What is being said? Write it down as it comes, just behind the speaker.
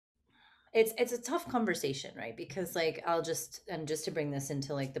It's a tough conversation, right? Because like just to bring this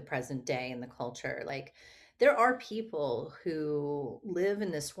into like the present day and the culture, like there are people who live in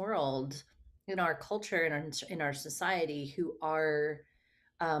this world in our culture and in our society who are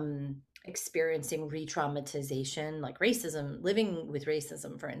experiencing re-traumatization, like racism. Living with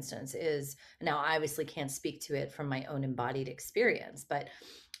racism, for instance, is now I obviously can't speak to it from my own embodied experience, but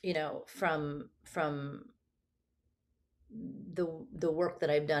from the work that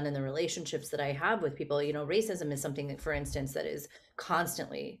I've done and the relationships that I have with people, racism is something that, for instance, that is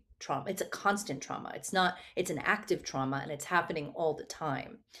constantly trauma. It's a constant trauma. It's an active trauma and it's happening all the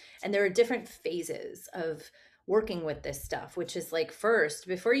time. And there are different phases of working with this stuff, which is like, first,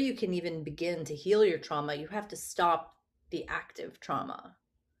 before you can even begin to heal your trauma, you have to stop the active trauma,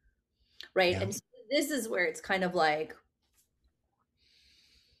 right? Yeah. And so this is where it's kind of like,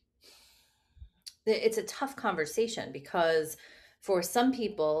 it's a tough conversation because for some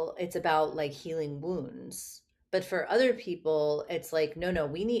people it's about like healing wounds, but for other people it's like, no, no,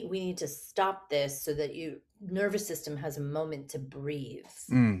 we need to stop this so that you nervous system has a moment to breathe,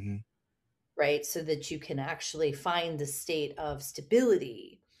 Hmm. right? So that you can actually find the state of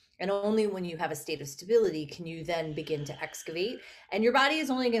stability, and only when you have a state of stability can you then begin to excavate, and your body is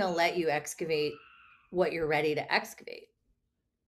only going to let you excavate what you're ready to excavate.